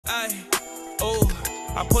Oh,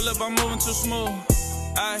 I pull up, I'm moving too smooth.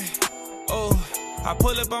 I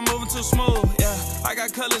pull up, I'm moving too smooth. Yeah, I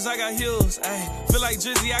got colors, I got hues. Feel like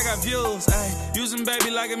Drizzy, I got views. Using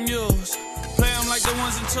baby like a muse. Play them like the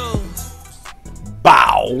ones and twos.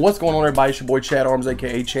 Bow! What's going on, everybody? It's your boy Chad Arms,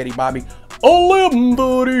 aka Chatty Bobby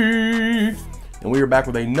 1130, and we are back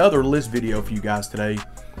with another list video for you guys today.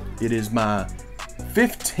 It is my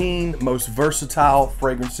 15 most versatile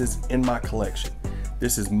fragrances in my collection.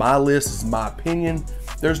 This is my list, this is my opinion.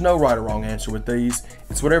 There's no right or wrong answer with these.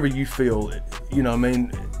 It's whatever you feel, you know what I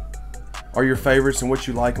mean, are your favorites and what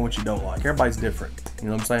you like and what you don't like. Everybody's different, you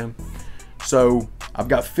know what I'm saying? So I've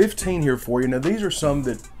got 15 here for you. Now these are some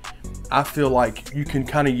that I feel like you can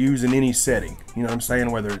kind of use in any setting, you know what I'm saying?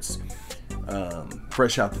 Whether it's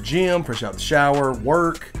fresh out the gym, fresh out the shower,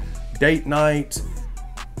 work, date night,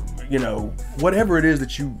 you know, whatever it is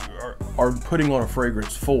that you are putting on a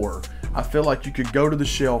fragrance for. I feel like you could go to the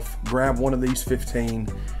shelf, grab one of these 15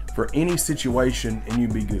 for any situation and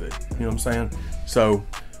you'd be good. You know what I'm saying? So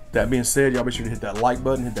that being said, y'all be sure to hit that like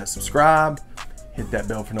button, hit that subscribe, hit that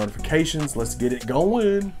bell for notifications. Let's get it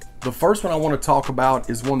going. The first one I want to talk about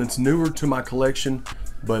is one that's newer to my collection,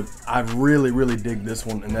 but I really dig this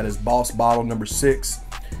one, and that is Boss Bottle number 6.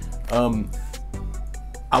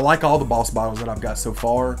 I like all the Boss bottles that I've got so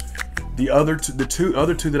far. The other two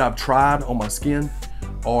that I've tried on my skin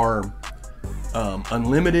are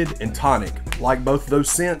Unlimited and Tonic. Like both of those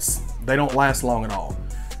scents, they don't last long at all.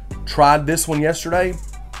 Tried this one yesterday.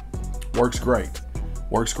 Works great.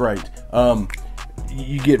 Works great.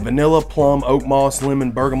 You get vanilla, plum, oak moss,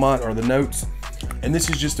 lemon, bergamot are the notes, and this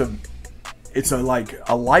is just it's like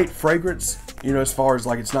a light fragrance. You know, as far as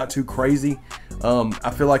like it's not too crazy.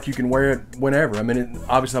 I feel like you can wear it whenever. I mean,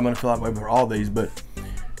 obviously I'm gonna feel that way for all these, but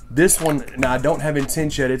this one, now I don't have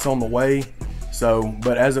intent yet. It's on the way. So,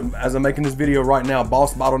 but as I'm making this video right now,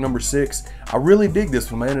 Boss Bottle number 6, I really dig this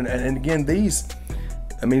one, man. And again, these,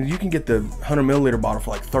 I mean, you can get the 100 milliliter bottle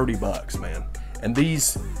for like 30 bucks, man. And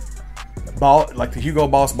these, like the Hugo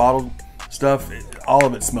Boss bottle stuff, all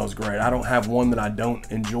of it smells great. I don't have one that I don't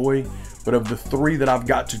enjoy, but of the 3 that I've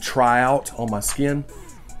got to try out on my skin,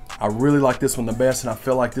 I really like this one the best, and I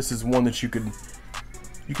feel like this is one that you could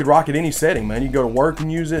rock at any setting, man. You can go to work and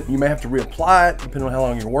use it. You may have to reapply it depending on how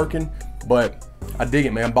long you're working, but I dig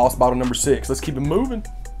it, man. Boss Bottle number 6. Let's keep it moving.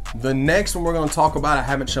 The next one we're going to talk about, I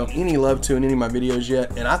haven't shown any love to in any of my videos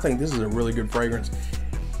yet, and I think this is a really good fragrance.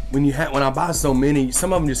 When I buy so many,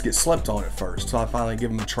 some of them just get slept on at first, so I finally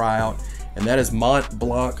give them a try out, and that is Mont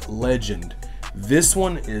Blanc Legend. This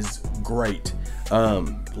one is great.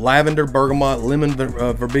 Lavender, bergamot, lemon,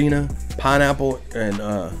 verbena, pineapple, and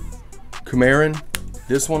coumarin.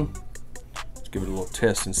 This one, let's give it a little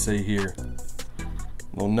test and see here.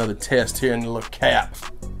 Another test here in the little cap.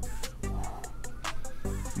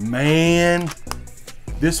 Man,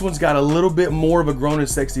 this one's got a little bit more of a grown and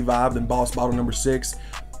sexy vibe than Boss Bottle number 6.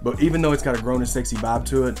 But even though it's got a grown and sexy vibe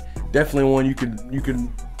to it, definitely one you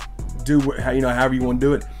can do however you want to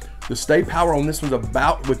do it. The stay power on this one's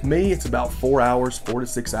about, with me, it's about 4 hours, 4 to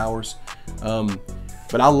 6 hours.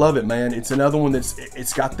 But I love it, man. It's another one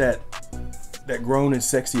it's got that grown and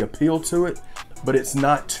sexy appeal to it, but it's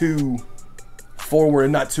not too forward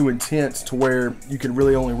and not too intense to where you can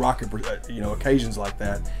really only rock it for occasions like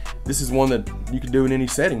that. This is one that you can do in any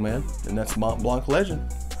setting, man, and that's Mont Blanc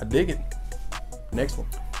Legend. I dig it. Next one.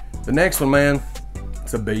 The next one, man,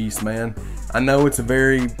 it's a beast, man. I know it's a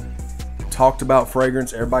very talked about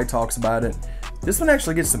fragrance. Everybody talks about it. This one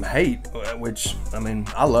actually gets some hate, which, I mean,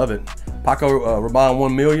 I love it. Paco Rabanne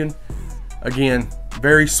 1 Million. Again,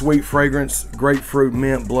 very sweet fragrance. Grapefruit,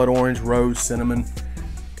 mint, blood orange, rose, cinnamon.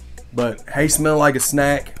 But hey, smell like a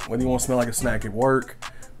snack. Whether you want to smell like a snack at work,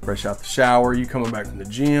 fresh out the shower, you coming back from the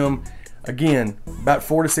gym. Again, about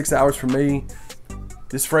 4 to 6 hours for me.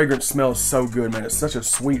 This fragrance smells so good, man. It's such a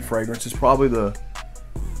sweet fragrance. It's probably the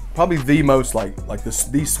most like the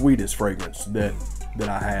sweetest fragrance that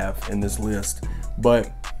I have in this list. But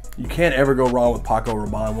you can't ever go wrong with Paco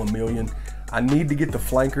Rabanne 1 Million. I need to get the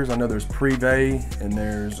flankers. I know there's Privé and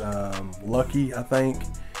there's Lucky, I think.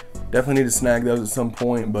 Definitely need to snag those at some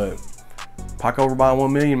point, but Paco Rabanne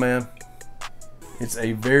 1 Million, man. It's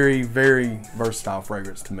a very versatile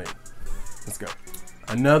fragrance to me. Let's go.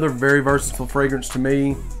 Another very versatile fragrance to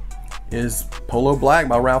me is Polo Black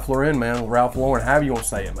by Ralph Lauren, man. Ralph Lauren, however you want to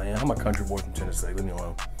say it, man. I'm a country boy from Tennessee, leave me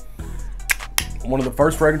alone. One of the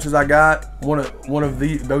first fragrances I got, one of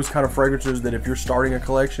those kind of fragrances that if you're starting a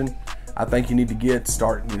collection, I think you need to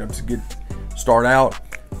start out.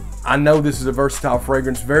 I know this is a versatile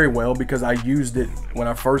fragrance very well because I used it when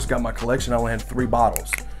I first got my collection. I only had 3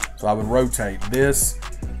 bottles, so I would rotate this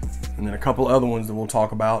and then a couple other ones that we'll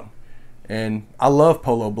talk about. And I love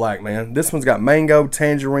Polo Black, man. This one's got mango,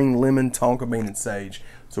 tangerine, lemon, tonka bean, and sage.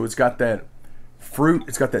 So it's got that fruit,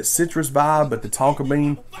 it's got that citrus vibe, but the tonka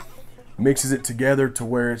bean mixes it together to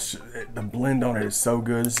where the blend on it is so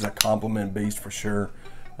good. This is a compliment beast for sure.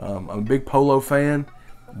 I'm a big Polo fan,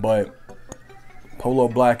 but Polo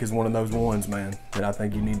Black is one of those ones, man, that I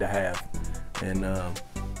think you need to have. And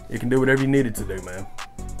it can do whatever you need it to do, man.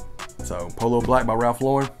 So Polo Black by Ralph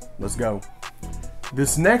Lauren, let's go.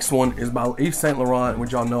 This next one is by Yves Saint Laurent,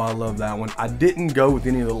 which y'all know I love that one. I didn't go with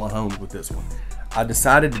any of the Lahomes with this one. I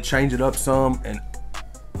decided to change it up some, and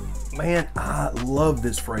man, I love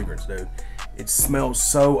this fragrance, dude. It smells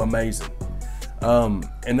so amazing.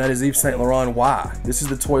 And that is Yves Saint Laurent Why. This is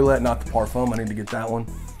the Toilette, not the Parfum. I need to get that one.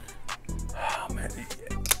 Oh, man.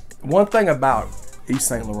 One thing about Yves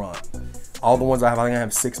Saint Laurent, all the ones I think I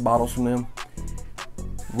have 6 bottles from them.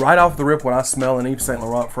 Right off the rip, when I smell an Yves Saint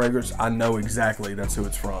Laurent fragrance, I know exactly that's who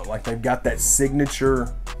it's from. Like, they've got that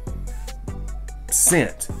signature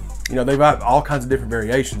scent. You know, they've got all kinds of different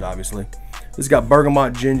variations, obviously. This got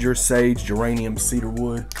bergamot, ginger, sage, geranium, cedar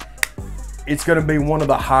wood. It's going to be one of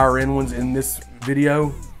the higher end ones in this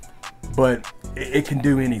video, but it can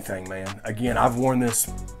do anything, man. Again, I've worn this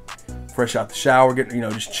fresh out the shower, getting, you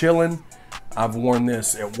know, just chilling. I've worn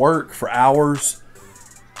this at work for hours.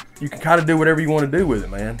 You can kind of do whatever you want to do with it,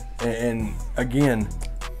 man. And again,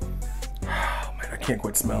 oh man, I can't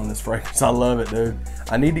quit smelling this fragrance. I love it, dude.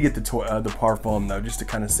 I need to get the Parfum though, just to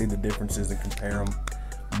kind of see the differences and compare them.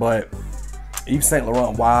 But Yves Saint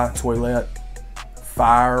Laurent Why Toilette,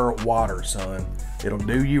 fire water, son. It'll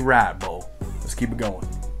do you right, bull. Let's keep it going.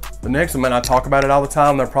 The next one, man, I talk about it all the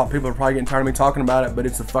time. People are probably getting tired of me talking about it, but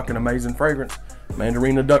it's a fucking amazing fragrance.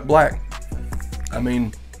 Mandarina Duck Black. I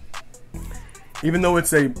mean, even though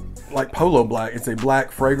it's a like Polo Black, it's a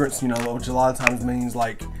black fragrance, you know, which a lot of times means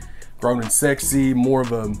like grown and sexy, more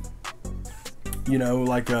of a, you know,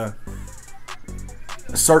 like a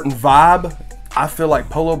certain vibe. I feel like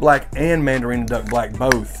Polo Black and Mandarina Duck Black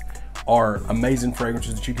both are amazing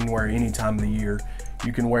fragrances that you can wear any time of the year.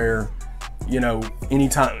 You can wear, you know,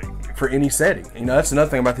 anytime for any setting. You know, that's another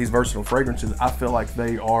thing about these versatile fragrances. I feel like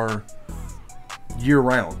they are year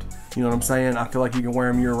round. You know what I'm saying? I feel like you can wear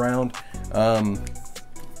them year round.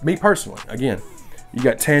 Me personally, again, you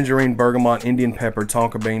got tangerine, bergamot, Indian pepper,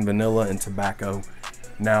 tonka bean, vanilla, and tobacco.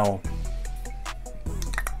 Now,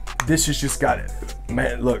 this has just got it.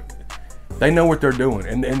 Man, look, they know what they're doing.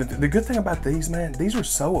 And the good thing about these, man, these are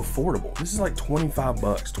so affordable. This is like 25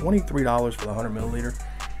 bucks, $23 for the 100 milliliter.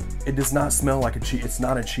 It does not smell like it's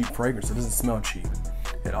not a cheap fragrance. It doesn't smell cheap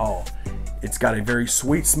at all. It's got a very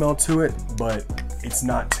sweet smell to it, but it's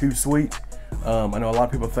not too sweet. I know a lot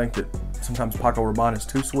of people think that sometimes Paco Rabanne is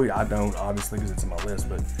too sweet. I don't, obviously, because it's in my list.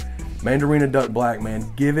 But Mandarina Duck Black,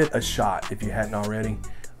 man, give it a shot if you hadn't already.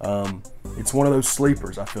 It's one of those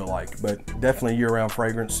sleepers, I feel like, but definitely a year-round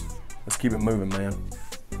fragrance. Let's keep it moving, man.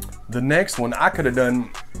 The next one, I could have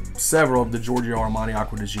done several of the Giorgio Armani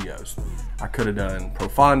Acqua di Gios. I could have done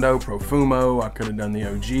Profondo, Profumo. I could have done the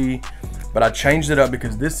OG, but I changed it up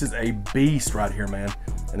because this is a beast right here, man.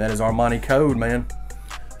 And that is Armani Code, man.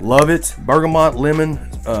 Love it. Bergamot, lemon,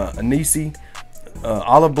 anise,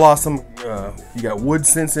 olive blossom. You got wood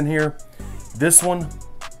scents in here. This one,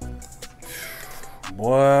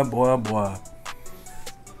 boy. Oh,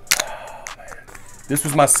 this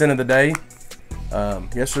was my scent of the day.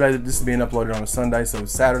 Yesterday, this is being uploaded on a Sunday, so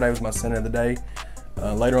Saturday was my scent of the day.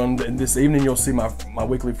 Later on this evening, you'll see my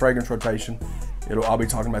weekly fragrance rotation. I'll be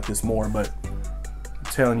talking about this more, but I'm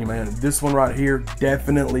telling you, man, this one right here,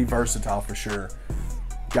 definitely versatile for sure.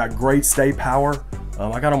 Got great stay power.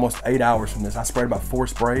 I got almost 8 hours from this. I sprayed about 4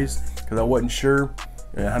 sprays because I wasn't sure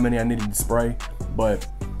how many I needed to spray. But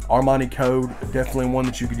Armani Code, definitely one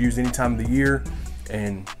that you could use any time of the year,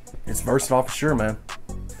 and it's versatile for sure, man.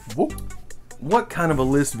 Whoop. What kind of a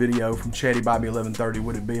list video from Chatty Bobby 1130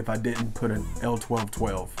 would it be if I didn't put an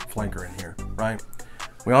L1212 flanker in here, right?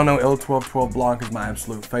 We all know L1212 Blanc is my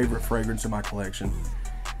absolute favorite fragrance in my collection.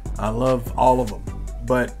 I love all of them,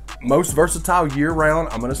 but most versatile year-round,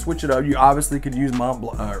 I'm going to switch it up. You obviously could use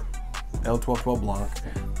L1212 Blanc,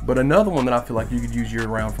 but another one that I feel like you could use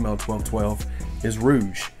year-round from L1212 is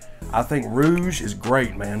Rouge. I think Rouge is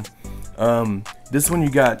great, man. This one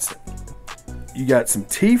you got some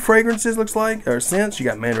tea fragrances, looks like, or scents. You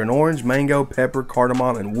got mandarin orange, mango, pepper,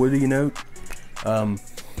 cardamom, and woody note.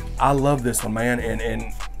 I love this one, man.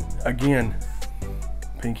 And again,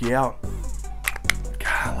 pinky out.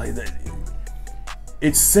 Golly,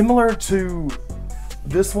 it's similar to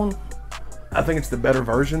this one. I think it's the better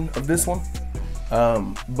version of this one.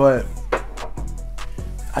 But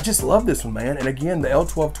I just love this one, man. And again, the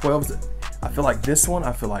L1212s, I feel like this one,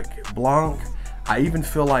 I feel like Blanc. I even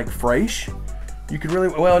feel like Fraiche. You could really,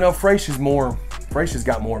 well, no, Fraiche has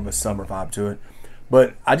got more of a summer vibe to it.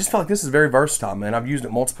 But I just feel like this is very versatile, man. I've used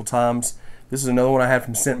it multiple times. This is another one I had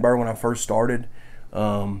from Scentbird when I first started.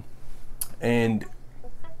 And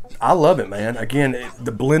I love it, man. Again,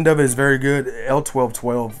 the blend of it is very good.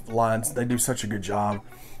 L1212 lines, they do such a good job.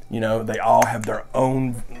 You know, they all have their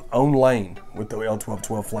own lane with the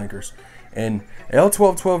L1212 flankers. And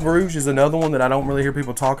L1212 Rouge is another one that I don't really hear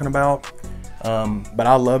people talking about. But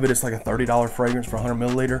I love it. It's like a $30 fragrance for 100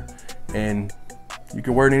 milliliter. And you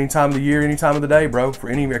can wear it any time of the year, any time of the day, bro, for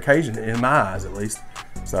any occasion, in my eyes at least.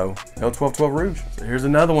 So, L1212 Rouge. So here's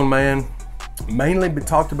another one, man. Mainly been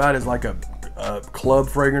talked about as like a club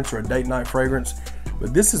fragrance or a date night fragrance.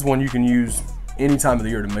 But this is one you can use any time of the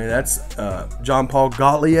year to me. That's Jean Paul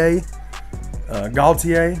Gaultier.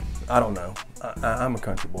 I don't know. I'm a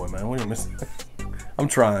country boy, man. What are you missing? I'm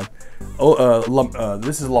trying.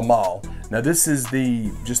 This is La Male. Now this is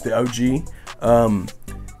just the OG.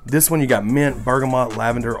 This one you got mint, bergamot,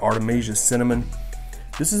 lavender, artemisia, cinnamon.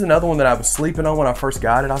 This is another one that I was sleeping on when I first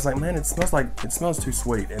got it. I was like, man, it smells too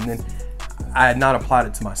sweet. And then I had not applied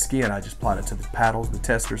it to my skin. I just applied it to the paddles, the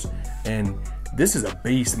testers, and this is a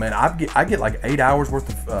beast, man. I get like 8 hours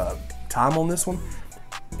worth of time on this one,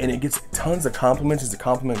 and it gets tons of compliments. It's a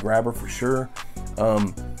compliment grabber for sure.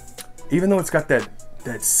 Even though it's got that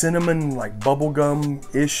cinnamon, like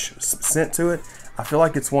bubblegum-ish scent to it, I feel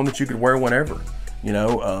like it's one that you could wear whenever. You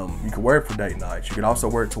know, you could wear it for date nights. You could also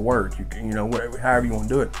wear it to work. You know, whatever, however you want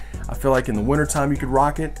to do it. I feel like in the wintertime you could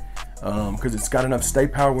rock it because it's got enough stay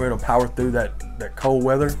power where it'll power through that cold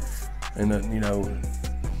weather and you know,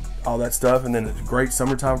 all that stuff. And then it's a great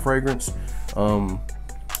summertime fragrance.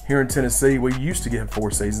 Here in Tennessee, we used to get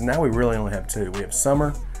 4 seasons. Now we really only have 2. We have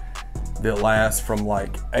summer that lasts from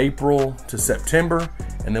like April to September,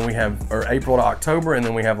 and then we have, or April to October, and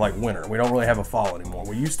then we have like winter. We don't really have a fall anymore.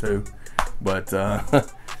 We used to, but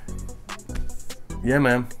yeah,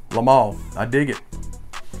 man, La Male, I dig it.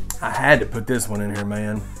 I had to put this one in here,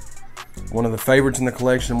 man. One of the favorites in the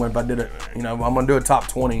collection. If I did it, you know, I'm gonna do a top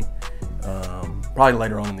 20 probably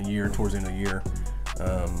later on in the year, towards the end of the year,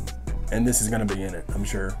 and this is gonna be in it, I'm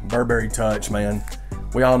sure. Burberry Touch, man.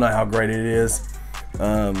 We all know how great it is.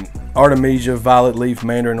 Artemisia, violet leaf,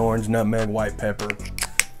 mandarin orange, nutmeg, white pepper.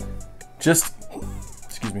 Just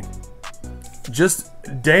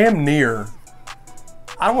damn near,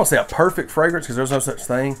 I don't want to say a perfect fragrance because there's no such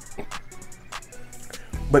thing,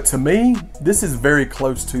 but to me, this is very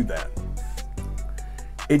close to that.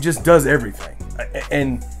 It just does everything.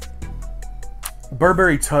 And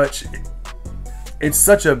Burberry Touch, it's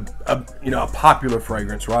such a popular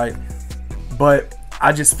fragrance, right? But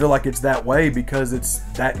I just feel like it's that way because it's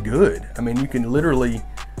that good. I mean, you can literally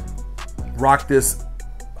rock this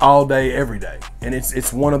all day, every day. And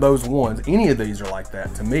it's one of those ones. Any of these are like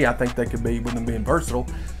that. To me, I think they could be, with them being versatile,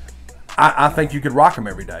 I think you could rock them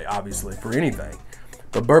every day, obviously, for anything.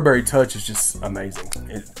 But Burberry Touch is just amazing.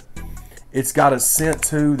 It's got a scent,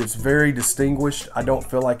 too, that's very distinguished. I don't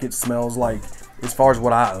feel like it smells like, as far as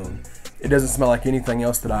what I own, it doesn't smell like anything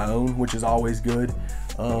else that I own, which is always good.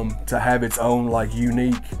 To have its own like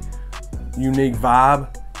unique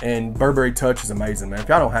vibe. And Burberry Touch is amazing, man. If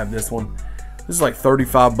y'all don't have this one, this is like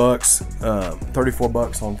 35 bucks, 34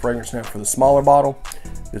 bucks on FragranceNet for the smaller bottle.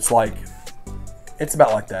 It's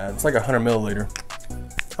about like that. It's like 100 milliliter.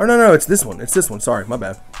 Oh no, it's this one. It's this one. Sorry, my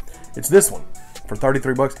bad. It's this one for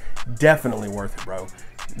 33 bucks. Definitely worth it, bro.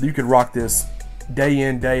 You could rock this day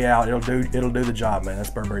in, day out. It'll do the job, man.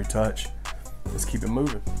 That's Burberry Touch. Let's keep it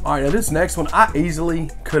moving. All right, now this next one, I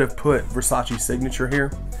easily could have put Versace Signature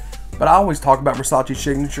here, but I always talk about Versace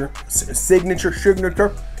Signature,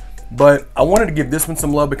 but I wanted to give this one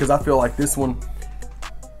some love because I feel like this one,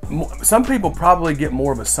 some people probably get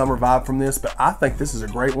more of a summer vibe from this, but I think this is a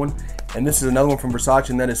great one. And this is another one from Versace,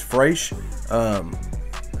 and that is Fraiche.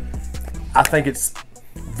 I think it's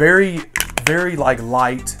very, very like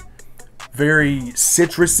light, very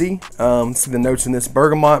citrusy. See the notes in this: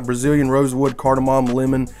 bergamot, Brazilian rosewood, cardamom,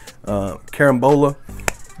 lemon, carambola.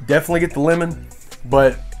 Definitely get the lemon,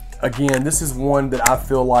 but again, this is one that I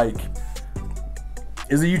feel like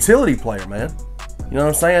is a utility player, man. You know what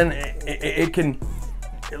I'm saying? It can,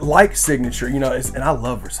 like Signature, you know, and I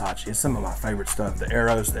love Versace. It's some of my favorite stuff. The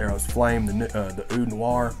Eros Flame, the Oud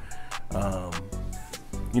Noir.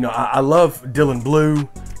 You know, I love Dylan Blue.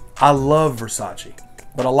 I love Versace.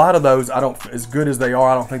 But a lot of those, I don't, as good as they are,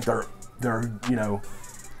 I don't think they're you know,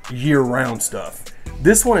 year-round stuff.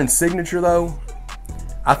 This one in Signature, though,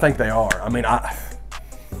 I think they are. I mean,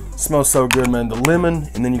 it smells so good, man. The lemon,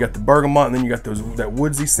 and then you got the bergamot, and then you got that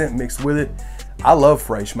woodsy scent mixed with it. I love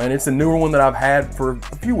Fresh, man. It's a newer one that I've had for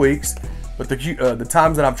a few weeks, but the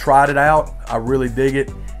times that I've tried it out, I really dig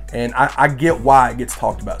it, and I get why it gets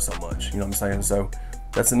talked about so much. You know what I'm saying? So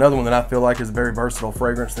that's another one that I feel like is a very versatile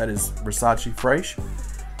fragrance. That is Versace Fresh.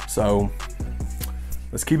 So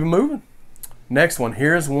let's keep it moving. Next one.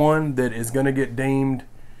 Here's one that is going to get deemed.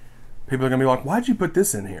 People are going to be like, "Why'd you put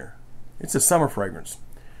this in here?" It's a summer fragrance.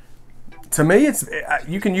 To me,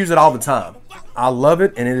 you can use it all the time. I love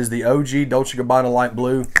it, and it is the OG Dolce & Gabbana Light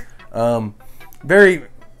Blue. God,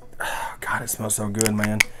 it smells so good,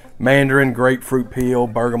 man. Mandarin, grapefruit peel,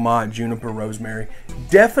 bergamot, juniper, rosemary.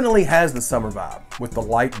 Definitely has the summer vibe with the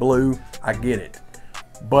light blue. I get it,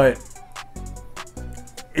 but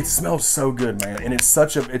it smells so good, man, and it's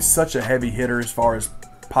such a heavy hitter as far as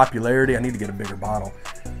popularity. I need to get a bigger bottle.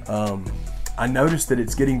 I noticed that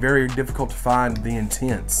it's getting very difficult to find the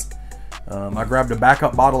Intense. I grabbed a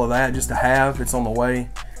backup bottle of that just to have. It's on the way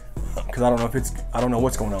because I don't know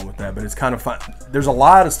what's going on with that, but it's kind of fun. There's a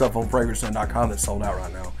lot of stuff on fragrancenet.com that's sold out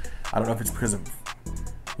right now. I don't know if it's because of,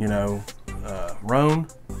 you know, Rona,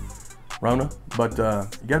 but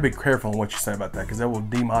you gotta be careful on what you say about that because that will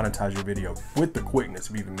demonetize your video with the quickness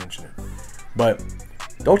if you even mention it. But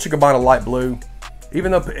Dolce & Gabbana Light Blue,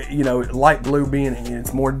 even though, you know, light blue being,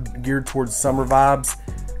 it's more geared towards summer vibes,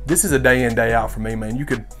 this is a day in, day out for me, man.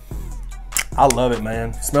 I love it, man.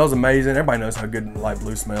 It smells amazing. Everybody knows how good light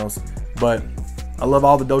blue smells, but I love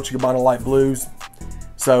all the Dolce & Gabbana light blues.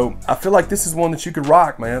 So I feel like this is one that you could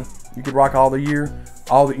rock, man. You could rock all the year,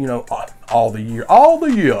 all the year.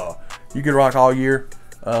 You could rock all year.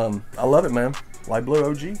 I love it, man. Light blue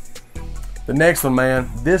OG. The next one, man,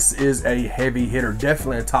 this is a heavy hitter.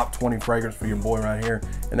 Definitely a top 20 fragrance for your boy right here,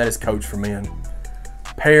 and that is Coach for Men.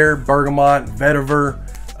 Pear, bergamot, vetiver.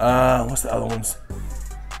 What's the other ones?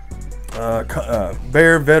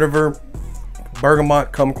 Bear, vetiver,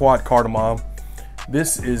 bergamot, kumquat, cardamom.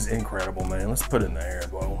 This is incredible, man. Let's put it in the air,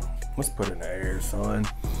 bro. Let's put it in the air, son.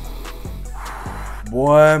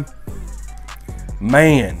 Boy,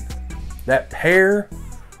 man, that pear.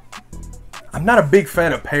 I'm not a big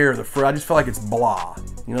fan of pear, the fruit. I just feel like it's blah.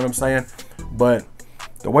 You know what I'm saying? But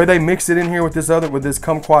the way they mix it in here with this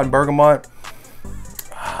kumquat and bergamot,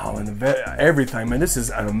 oh, and everything, man. This is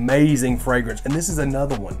an amazing fragrance, and this is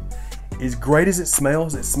another one. As great as it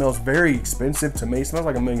smells very expensive to me. It smells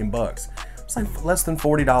like $1 million. It's like less than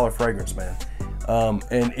 $40 fragrance, man.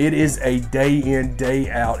 And it is a day in,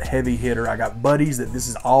 day out heavy hitter. I got buddies that this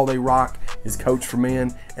is all they rock is Coach for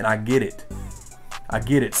Men, and I get it. I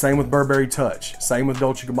get it. Same with Burberry Touch. Same with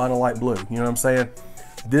Dolce & Gabbana Light Blue. You know what I'm saying?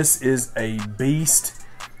 This is a beast.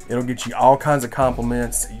 It'll get you all kinds of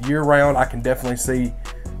compliments year round. I can definitely see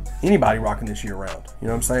anybody rocking this year round. You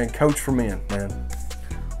know what I'm saying? Coach for Men, man.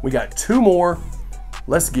 We got two more.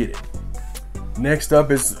 Let's get it. Next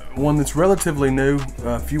up is one that's relatively new,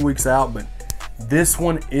 a few weeks out, but this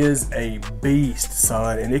one is a beast,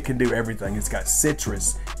 son, and it can do everything. It's got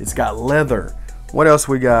citrus. It's got leather. What else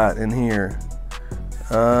we got in here?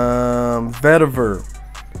 Vetiver,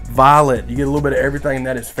 violet. You get a little bit of everything, and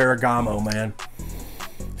that is Ferragamo, man.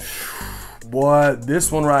 Boy,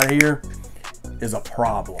 this one right here is a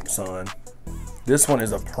problem, son. This one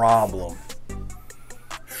is a problem.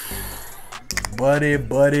 Buddy.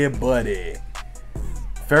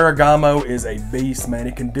 Ferragamo is a beast, man.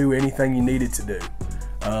 It can do anything you need it to do.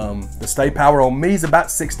 The stay power on me is about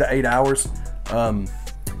 6 to 8 hours. I'm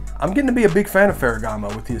getting to be a big fan of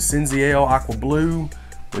Ferragamo with the Essenziale Aqua Blue.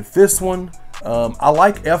 With this one, I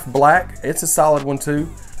like F Black. It's a solid one too.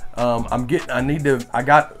 I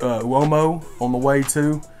got Uomo on the way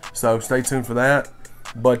too, so stay tuned for that.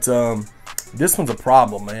 But this one's a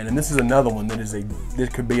problem, man, and this is another one this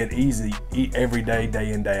could be an easy everyday,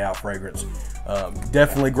 day in, day out fragrance.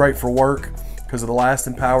 Definitely great for work because of the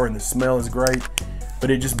lasting power, and the smell is great. But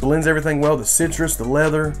it just blends everything well. The citrus, the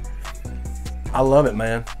leather. I love it,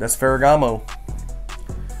 man. That's Ferragamo.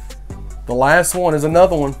 The last one is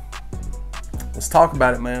another one. Let's talk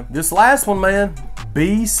about it, man. This last one, man,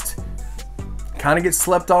 beast. Kind of gets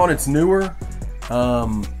slept on. It's newer.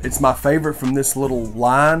 It's my favorite from this little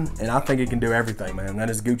line, and I think it can do everything, man. That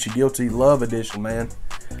is Gucci Guilty Love Edition, man.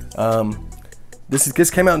 This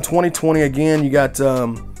came out in 2020 again. You got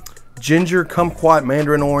ginger, kumquat,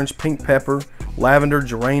 mandarin orange, pink pepper, lavender,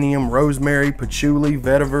 geranium, rosemary, patchouli,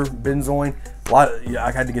 vetiver, benzoin.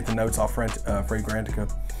 I had to get the notes off Fragrantica.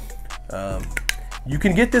 You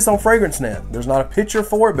can get this on FragranceNet. There's not a picture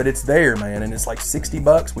for it, but it's there, man, and it's like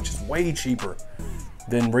 $60, which is way cheaper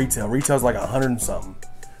than retail. Retail's like 100 and something.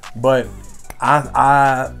 But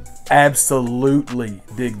I absolutely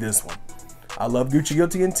dig this one. I love Gucci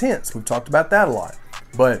Guilty Intense. We've talked about that a lot.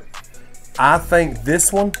 But I think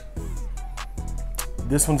this one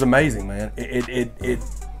this one's amazing, man.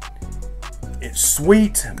 It's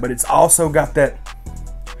sweet, but it's also got that,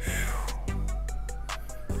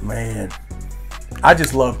 man, I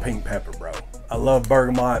just love pink pepper, bro. I love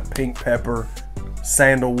bergamot, pink pepper,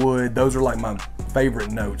 sandalwood. Those are like my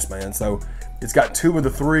favorite notes, man. So it's got 2 of the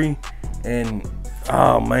 3, and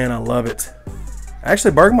oh man, I love it.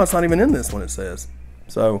 Actually, bergamot's not even in this one, it says.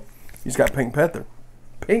 So he's got pink pepper.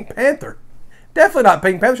 Pink panther. Definitely not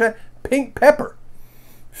pink pepper. Pink pepper.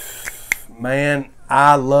 Man,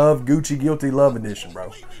 I love Gucci Guilty Love Edition,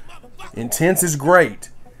 bro. Intense is great.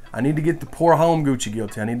 I need to get the Pour Home Gucci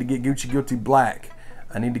Guilty. I need to get Gucci Guilty Black.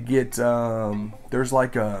 I need to get, there's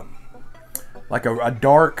like a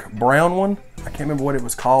dark brown one. I can't remember what it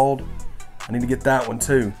was called. I need to get that one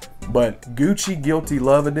too. But Gucci Guilty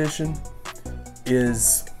Love Edition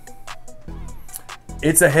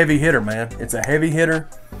it's a heavy hitter, man. It's a heavy hitter.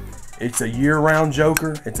 It's a year-round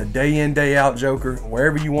joker. It's a day-in, day-out joker.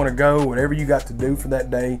 Wherever you want to go, whatever you got to do for that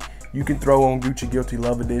day, you can throw on Gucci Guilty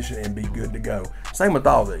Love Edition and be good to go. Same with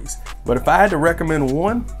all these. But if I had to recommend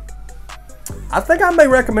one, I think I may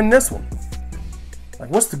recommend this one. Like,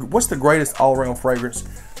 what's the greatest all-around fragrance?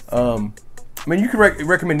 I mean, you can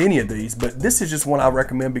recommend any of these, but this is just one I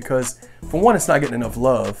recommend because, for one, it's not getting enough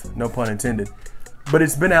love, no pun intended. But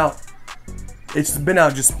it's been out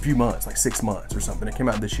just a few months, like 6 months or something. It came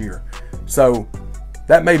out this year. So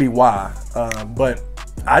that may be why. But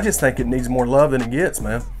I just think it needs more love than it gets,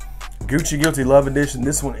 man. Gucci Guilty Love Edition.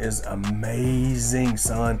 This one is amazing,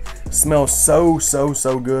 son. Smells so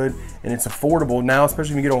good. And it's affordable now,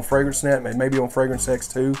 especially when you get on Fragrance Net, maybe on Fragrance X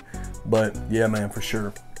too. But yeah, man, for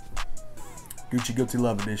sure. Gucci Guilty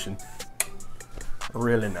Love Edition.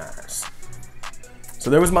 Really nice. So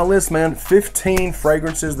there was my list, man. 15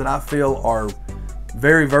 fragrances that I feel are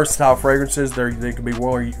very versatile fragrances. They can be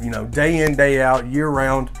worn, you know, day in, day out, year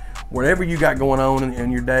round. Whatever you got going on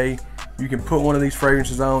in your day, you can put one of these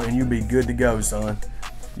fragrances on and you'll be good to go, son.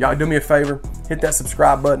 Y'all do me a favor, hit that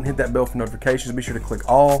subscribe button, hit that bell for notifications. Be sure to click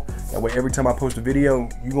all. That way every time I post a video,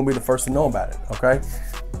 you're gonna be the first to know about it, okay?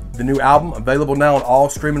 The new album, available now on all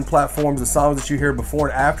streaming platforms. The songs that you hear before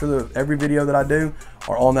and after every video that I do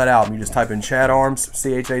are on that album. You just type in Chad Arms,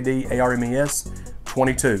 CHADARMES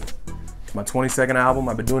 22. It's my 22nd album.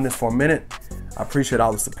 I've been doing this for a minute. I appreciate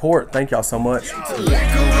all the support. Thank y'all so much.